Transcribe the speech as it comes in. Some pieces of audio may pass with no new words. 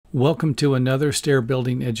Welcome to another stair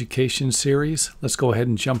building education series. Let's go ahead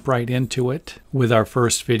and jump right into it with our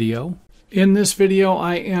first video. In this video,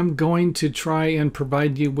 I am going to try and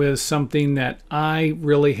provide you with something that I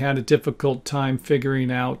really had a difficult time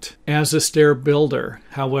figuring out as a stair builder.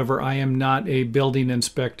 However, I am not a building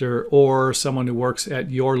inspector or someone who works at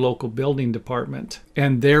your local building department,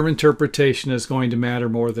 and their interpretation is going to matter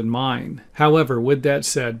more than mine. However, with that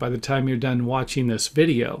said, by the time you're done watching this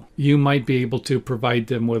video, you might be able to provide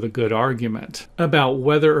them with a good argument about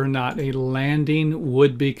whether or not a landing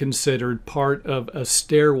would be considered part of a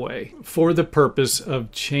stairway for the purpose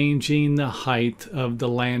of changing the height of the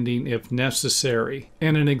landing if necessary.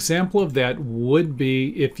 And an example of that would be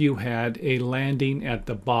if you had a landing at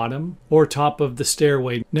the bottom or top of the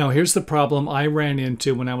stairway. Now here's the problem I ran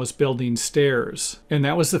into when I was building stairs, and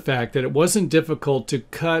that was the fact that it wasn't difficult to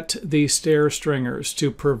cut the stair stringers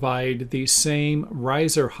to provide the same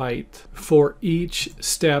riser height for each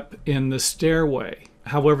step in the stairway.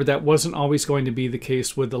 However, that wasn't always going to be the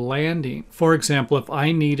case with the landing. For example, if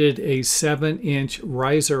I needed a 7-inch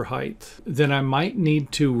riser height, then I might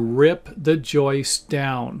need to rip the joist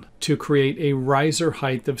down to create a riser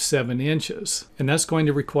height of 7 inches. And that's going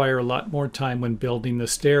to require a lot more time when building the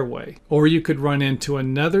stairway. Or you could run into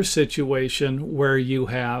another situation where you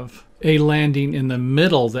have a landing in the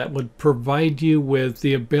middle that would provide you with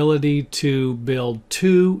the ability to build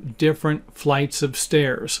two different flights of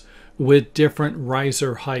stairs with different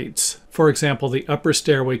riser heights. For example, the upper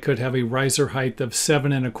stairway could have a riser height of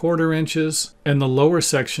 7¼ inches, and the lower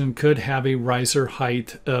section could have a riser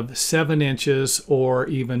height of 7 inches or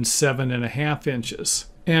even 7½ inches.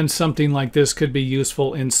 And something like this could be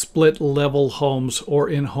useful in split level homes or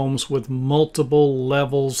in homes with multiple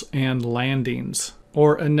levels and landings.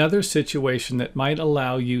 Or another situation that might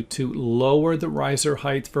allow you to lower the riser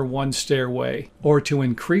height for one stairway or to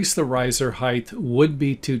increase the riser height would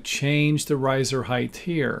be to change the riser height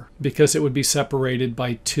here, because it would be separated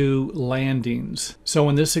by two landings. So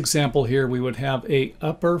in this example here, we would have a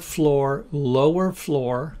upper floor, lower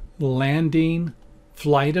floor, landing,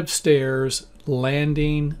 flight of stairs,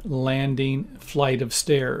 landing, landing, flight of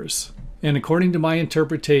stairs. And according to my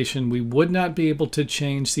interpretation, we would not be able to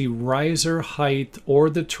change the riser height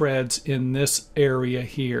or the treads in this area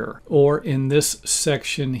here, or in this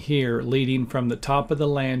section here, leading from the top of the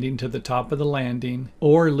landing to the top of the landing,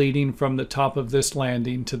 or leading from the top of this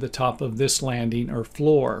landing to the top of this landing or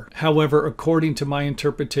floor. However, according to my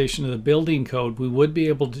interpretation of the building code, we would be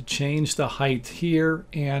able to change the height here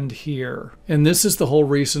and here. And this is the whole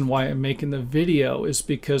reason why I'm making the video, is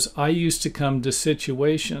because I used to come to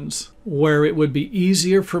situations where it would be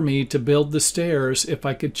easier for me to build the stairs if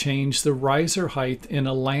I could change the riser height in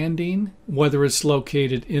a landing, whether it's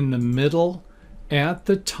located in the middle, at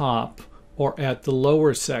the top, or at the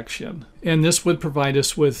lower section. And this would provide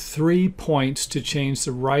us with 3 points to change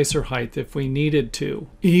the riser height if we needed to.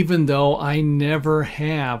 Even though I never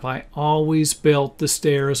have, I always built the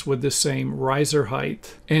stairs with the same riser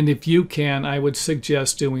height. And if you can, I would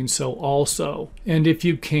suggest doing so also. And if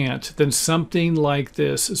you can't, then something like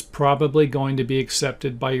this is probably going to be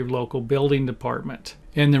accepted by your local building department.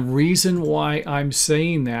 And the reason why I'm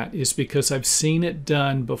saying that is because I've seen it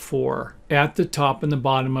done before at the top and the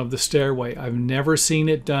bottom of the stairway. I've never seen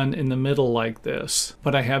it done in the middle like this,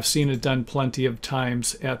 but I have seen it done plenty of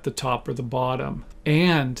times at the top or the bottom.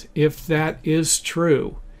 And if that is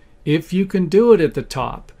true, if you can do it at the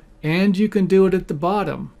top and you can do it at the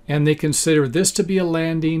bottom, and they consider this to be a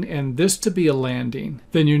landing and this to be a landing,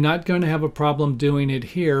 then you're not going to have a problem doing it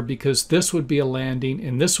here, because this would be a landing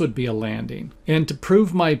and this would be a landing. And to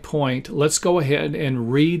prove my point, let's go ahead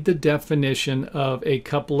and read the definition of a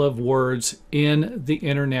couple of words in the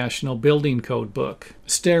International Building Code book.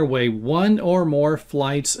 Stairway, one or more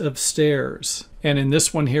flights of stairs. And in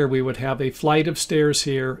this one here, we would have a flight of stairs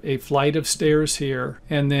here, a flight of stairs here,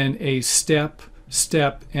 and then a step,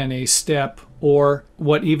 step, and a step, or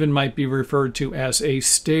what even might be referred to as a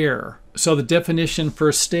stair. So the definition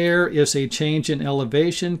for stair is a change in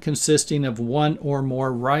elevation consisting of one or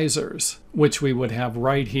more risers, which we would have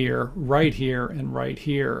right here, and right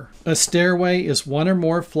here. A stairway is one or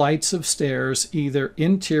more flights of stairs, either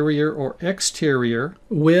interior or exterior,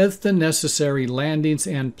 with the necessary landings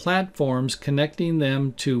and platforms connecting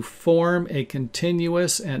them to form a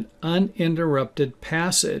continuous and uninterrupted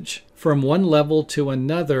passage from one level to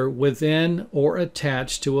another within or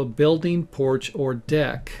attached to a building, porch, or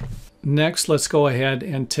deck. Next, let's go ahead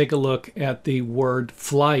and take a look at the word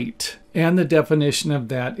flight. And the definition of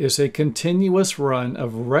that is a continuous run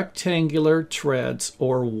of rectangular treads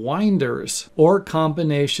or winders, or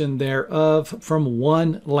combination thereof from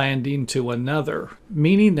one landing to another,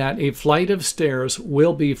 meaning that a flight of stairs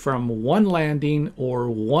will be from one landing or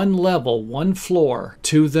one level, one floor,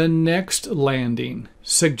 to the next landing,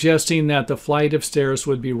 suggesting that the flight of stairs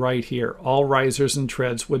would be right here. All risers and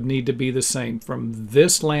treads would need to be the same from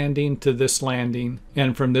this landing to this landing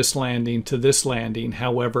and from this landing to this landing.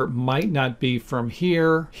 However, it might not be from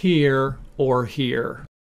here, here, or here.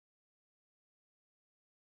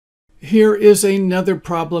 Here is another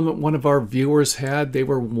problem that one of our viewers had. They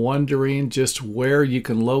were wondering just where you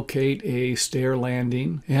can locate a stair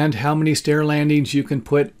landing and how many stair landings you can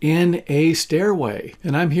put in a stairway.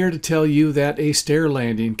 And I'm here to tell you that a stair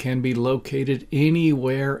landing can be located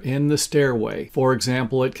anywhere in the stairway. For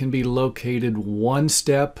example, it can be located one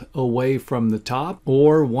step away from the top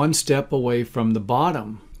or one step away from the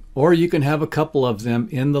bottom. Or you can have a couple of them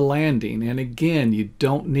in the landing. And again, you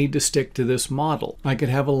don't need to stick to this model. I could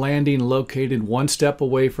have a landing located one step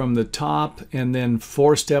away from the top and then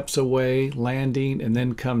 4 steps away, landing, and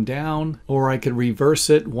then come down. Or I could reverse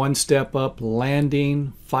it, 1 step up,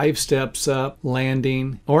 landing, 5 steps up,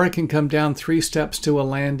 landing. Or I can come down 3 steps to a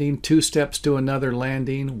landing, 2 steps to another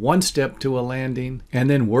landing, 1 step to a landing, and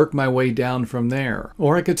then work my way down from there.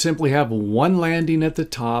 Or I could simply have one landing at the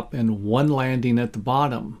top and one landing at the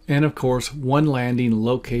bottom. And of course, one landing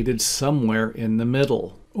located somewhere in the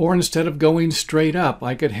middle. Or instead of going straight up,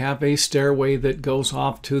 I could have a stairway that goes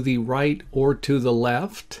off to the right or to the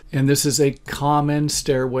left. And this is a common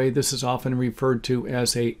stairway. This is often referred to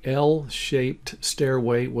as a L-shaped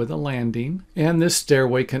stairway with a landing. And this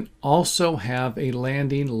stairway can also have a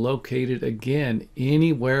landing located again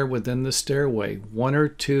anywhere within the stairway, 1 or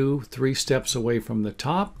 2, 3 steps away from the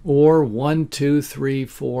top, or 1, 2, 3,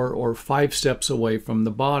 4, or 5 steps away from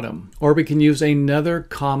the bottom. Or we can use another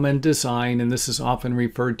common design, and this is often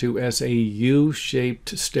referred to as a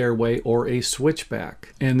U-shaped stairway or a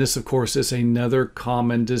switchback. And this, of course, is another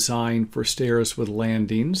common design for stairs with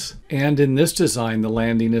landings. And in this design, the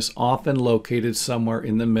landing is often located somewhere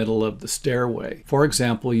in the middle of the stairway. For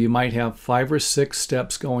example, you might have 5 or 6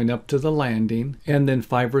 steps going up to the landing, and then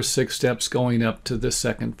 5 or 6 steps going up to the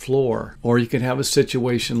second floor. Or you could have a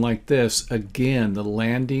situation like this. Again, the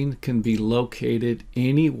landing can be located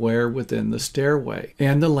anywhere within the stairway.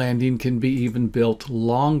 And the landing can be even built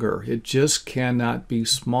longer. It just cannot be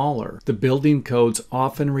smaller. The building codes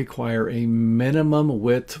often require a minimum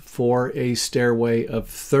width for a stairway of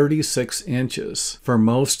 36 inches for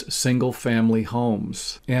most single-family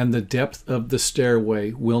homes. And the depth of the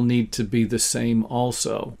stairway will need to be the same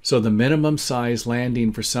also. So the minimum size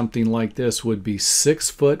landing for something like this would be 6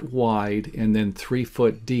 foot wide and then 3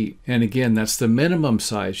 foot deep. And again, that's the minimum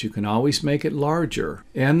size. You can always make it larger.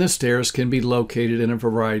 And the stairs can be located in a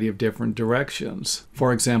variety of different directions.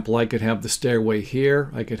 For example, I could have the stairway here,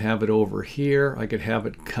 I could have it over here, I could have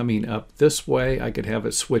it coming up this way, I could have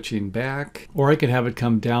it switching back, or I could have it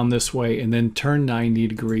come down this way and then turn 90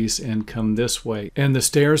 degrees and come this way. And the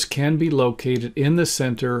stairs can be located in the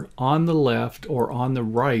center, on the left, or on the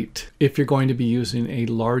right if you're going to be using a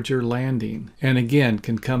larger landing. And again,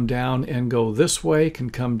 can come down and go this way, can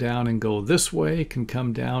come down and go this way, can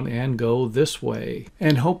come down and go this way.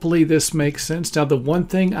 And hopefully this makes sense. Now, the one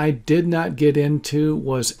thing I did not get into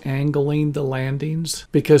was angling the landings,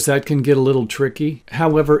 because that can get a little tricky.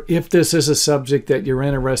 However, if this is a subject that you're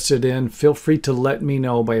interested in, feel free to let me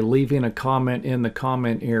know by leaving a comment in the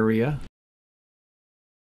comment area.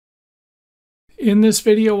 In this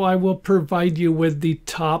video, I will provide you with the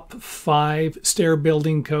top 5 stair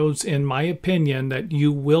building codes, in my opinion, that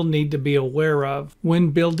you will need to be aware of when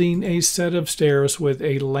building a set of stairs with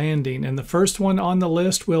a landing. And the first one on the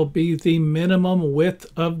list will be the minimum width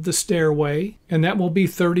of the stairway, and that will be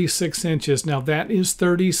 36 inches. Now, that is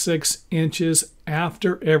 36 inches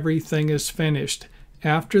after everything is finished,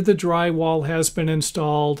 after the drywall has been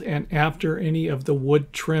installed and after any of the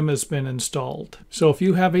wood trim has been installed. So if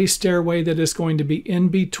you have a stairway that is going to be in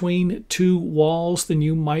between 2 walls, then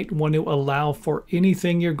you might want to allow for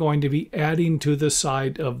anything you're going to be adding to the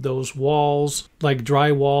side of those walls, like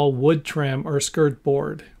drywall, wood trim, or skirt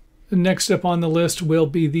board. Next up on the list will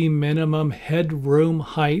be the minimum headroom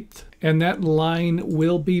height. And that line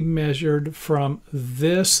will be measured from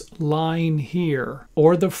this line here,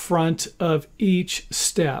 or the front of each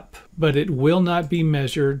step, but it will not be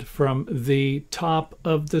measured from the top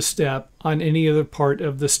of the step on any other part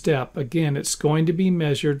of the step. Again, it's going to be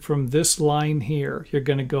measured from this line here. You're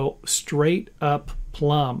going to go straight up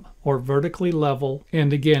plumb or vertically level.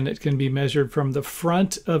 And again, it can be measured from the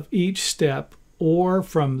front of each step or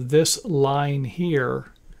from this line here.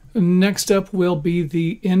 Next up will be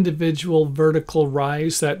the individual vertical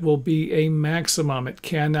rise. That will be a maximum. It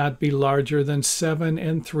cannot be larger than 7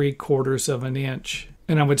 3/4 of an inch.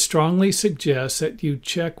 And I would strongly suggest that you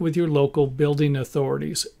check with your local building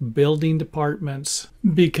authorities, building departments,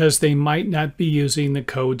 because they might not be using the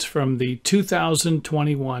codes from the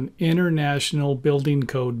 2021 International Building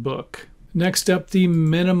Code book. Next up, the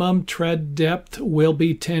minimum tread depth will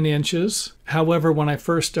be 10 inches. However, when I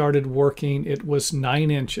first started working, it was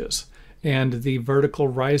 9 inches, and the vertical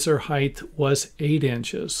riser height was 8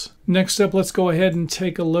 inches. Next up, let's go ahead and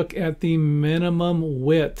take a look at the minimum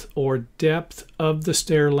width or depth of the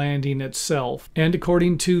stair landing itself. And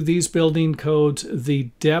according to these building codes,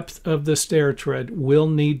 the depth of the stair tread will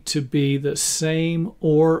need to be the same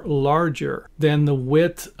or larger than the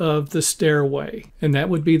width of the stairway. And that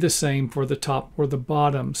would be the same for the top or the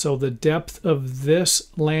bottom. So the depth of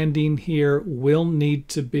this landing here will need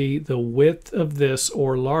to be the width of this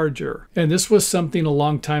or larger. And this was something a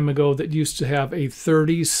long time ago that used to have a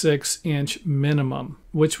 36-inch minimum,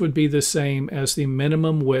 which would be the same as the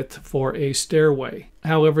minimum width for a stairway.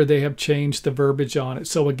 However, they have changed the verbiage on it.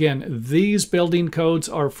 So again, these building codes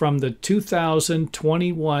are from the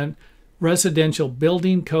 2021 Residential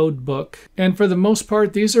Building Code book. And for the most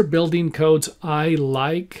part, these are building codes I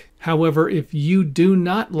like. However, if you do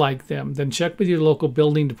not like them, then check with your local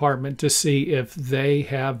building department to see if they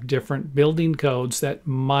have different building codes that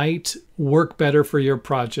might work better for your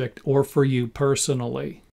project or for you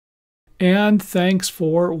personally. And thanks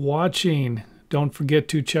for watching. Don't forget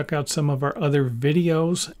to check out some of our other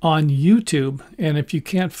videos on YouTube. And if you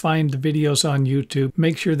can't find the videos on YouTube,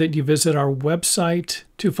 make sure that you visit our website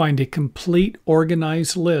to find a complete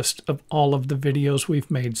organized list of all of the videos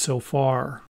we've made so far.